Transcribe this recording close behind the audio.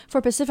For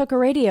Pacifica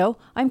Radio,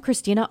 I'm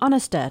Christina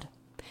Onnested.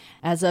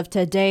 As of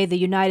today, the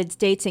United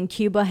States and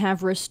Cuba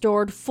have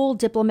restored full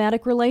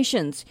diplomatic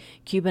relations.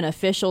 Cuban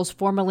officials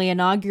formally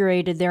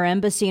inaugurated their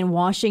embassy in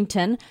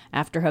Washington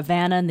after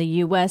Havana and the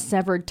U.S.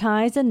 severed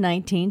ties in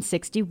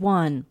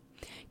 1961.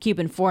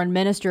 Cuban Foreign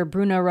Minister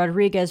Bruno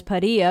Rodriguez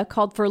Padilla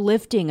called for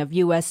lifting of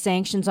U.S.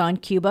 sanctions on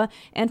Cuba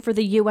and for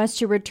the U.S.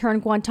 to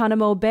return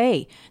Guantanamo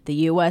Bay. The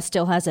U.S.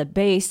 still has a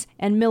base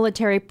and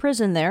military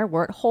prison there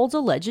where it holds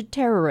alleged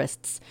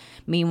terrorists.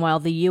 Meanwhile,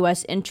 the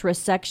U.S.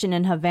 interest section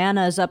in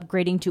Havana is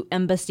upgrading to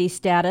embassy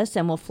status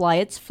and will fly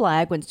its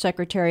flag when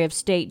Secretary of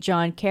State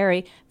John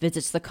Kerry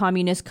visits the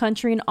communist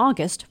country in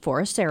August for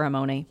a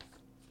ceremony.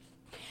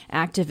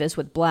 Activists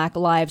with Black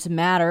Lives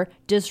Matter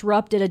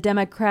disrupted a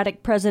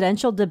Democratic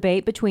presidential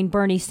debate between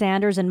Bernie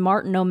Sanders and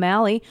Martin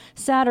O'Malley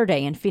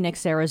Saturday in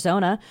Phoenix,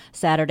 Arizona.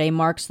 Saturday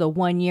marks the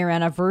one-year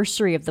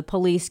anniversary of the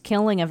police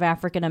killing of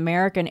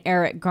African-American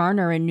Eric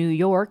Garner in New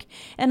York.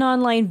 An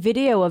online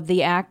video of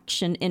the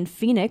action in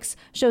Phoenix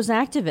shows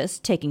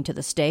activists taking to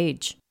the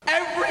stage.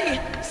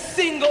 Every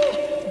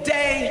single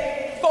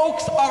day,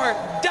 folks are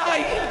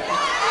dying.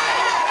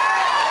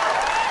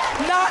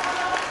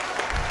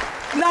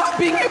 Not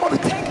being able to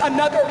take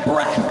another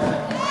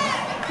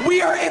breath.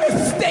 We are in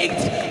a state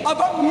of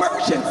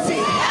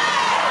emergency.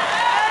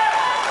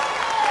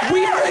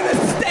 We are in a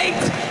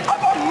state of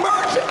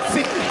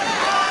emergency.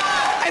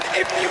 And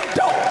if you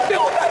don't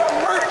feel that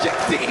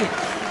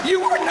emergency,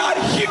 you are not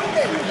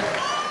human.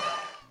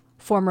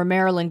 Former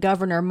Maryland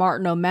Governor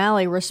Martin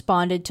O'Malley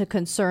responded to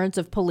concerns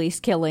of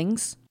police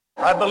killings.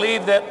 I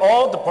believe that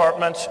all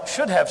departments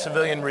should have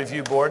civilian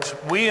review boards.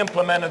 We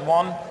implemented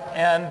one,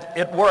 and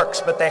it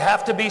works, but they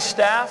have to be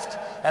staffed,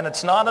 and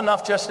it's not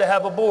enough just to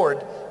have a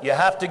board. You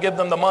have to give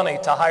them the money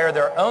to hire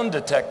their own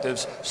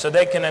detectives so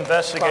they can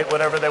investigate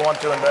whatever they want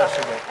to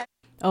investigate.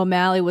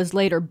 O'Malley was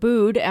later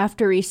booed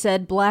after he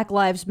said Black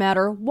Lives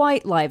Matter,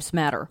 White Lives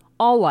Matter,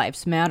 all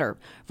lives matter.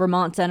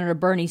 Vermont Senator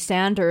Bernie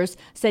Sanders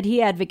said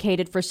he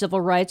advocated for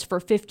civil rights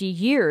for 50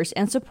 years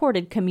and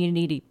supported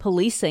community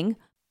policing.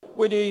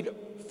 We need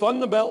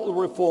fundamental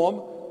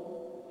reform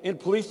in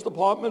police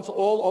departments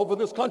all over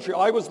this country.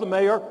 I was the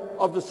mayor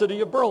of the city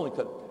of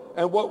Burlington,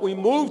 and what we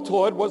moved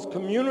toward was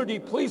community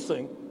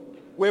policing,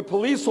 where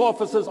police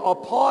officers are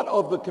part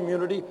of the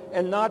community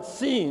and not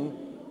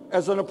seen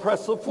as an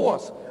oppressive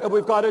force. And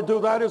we've got to do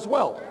that as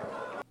well.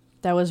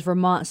 That was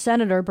Vermont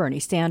Senator Bernie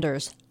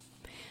Sanders.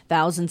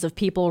 Thousands of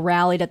people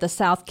rallied at the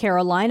South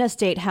Carolina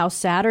State House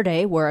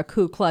Saturday, where a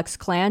Ku Klux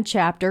Klan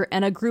chapter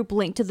and a group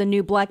linked to the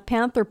new Black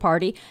Panther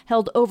Party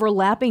held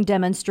overlapping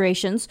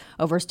demonstrations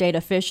over state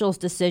officials'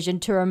 decision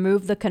to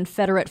remove the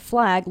Confederate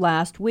flag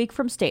last week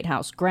from State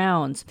House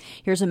grounds.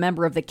 Here's a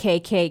member of the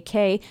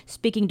KKK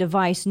speaking to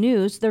Vice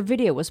News. Their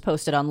video was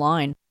posted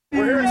online.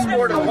 We're here to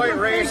support the white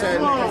race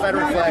and the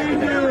Confederate flag.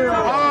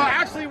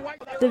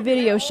 The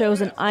video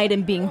shows an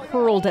item being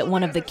hurled at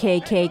one of the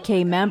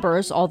KKK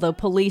members, although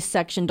police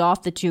sectioned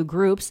off the two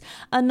groups.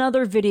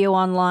 Another video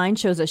online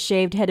shows a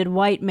shaved-headed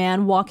white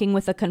man walking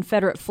with a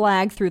Confederate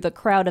flag through the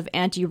crowd of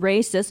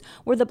anti-racists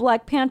where the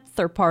Black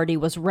Panther Party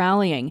was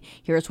rallying.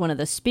 Here's one of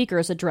the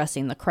speakers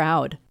addressing the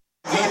crowd.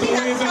 They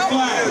wave the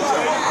flag,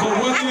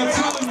 but what they're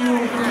telling you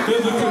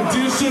is the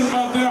condition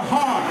of their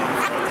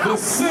heart, the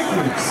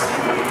sickness,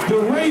 the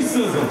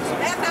racism.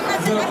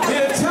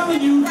 They're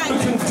telling you the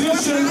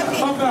condition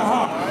of their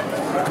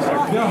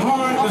heart. Their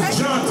heart is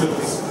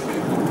jaundiced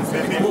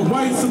with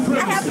white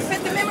supremacy,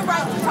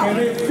 and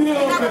they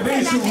feel that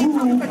they should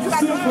rule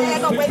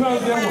simply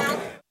because they're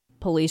white.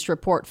 Police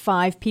report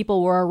 5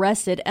 people were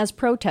arrested as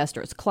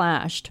protesters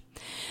clashed.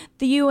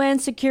 The UN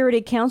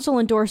Security Council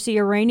endorsed the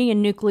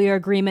Iranian nuclear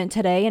agreement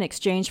today in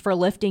exchange for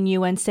lifting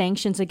UN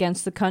sanctions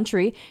against the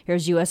country.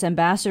 Here's U.S.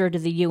 Ambassador to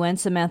the UN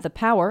Samantha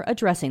Power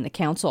addressing the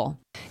council.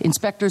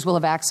 Inspectors will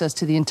have access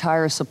to the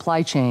entire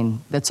supply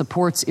chain that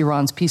supports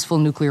Iran's peaceful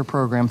nuclear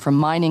program, from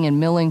mining and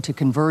milling to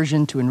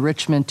conversion to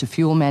enrichment to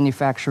fuel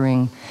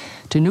manufacturing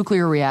to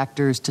nuclear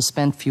reactors to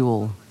spent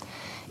fuel.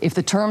 If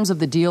the terms of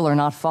the deal are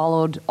not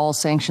followed, all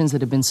sanctions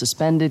that have been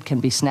suspended can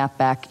be snapped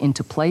back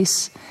into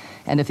place.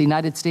 And if the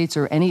United States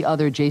or any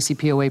other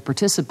JCPOA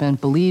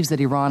participant believes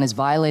that Iran is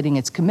violating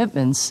its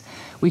commitments,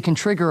 we can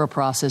trigger a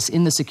process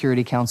in the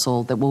Security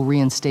Council that will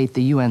reinstate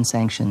the UN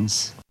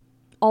sanctions.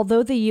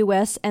 Although the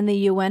U.S. and the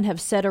UN have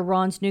said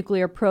Iran's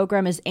nuclear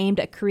program is aimed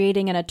at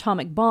creating an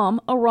atomic bomb,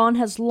 Iran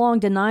has long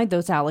denied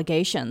those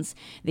allegations.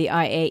 The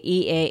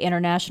IAEA,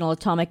 International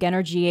Atomic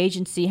Energy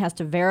Agency, has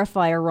to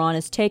verify Iran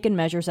has taken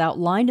measures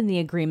outlined in the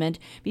agreement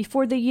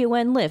before the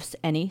UN lifts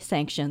any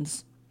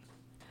sanctions.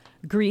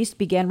 Greece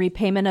began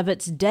repayment of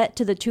its debt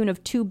to the tune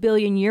of 2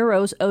 billion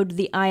euros owed to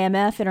the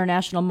IMF,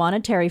 International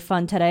Monetary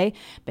Fund, today.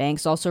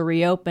 Banks also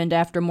reopened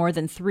after more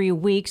than 3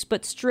 weeks,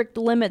 but strict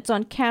limits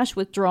on cash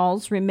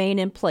withdrawals remain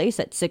in place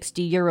at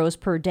 60 euros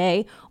per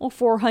day or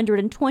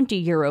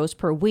 420 euros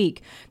per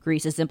week.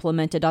 Greece has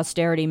implemented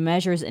austerity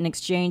measures in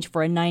exchange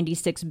for a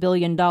 $96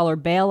 billion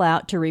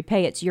bailout to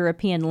repay its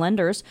European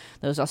lenders.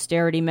 Those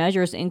austerity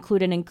measures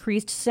include an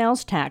increased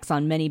sales tax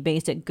on many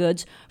basic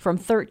goods from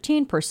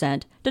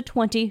 13% to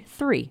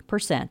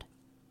 23%.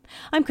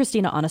 I'm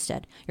Christina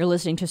Onnested. You're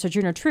listening to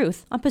Sojourner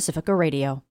Truth on Pacifica Radio.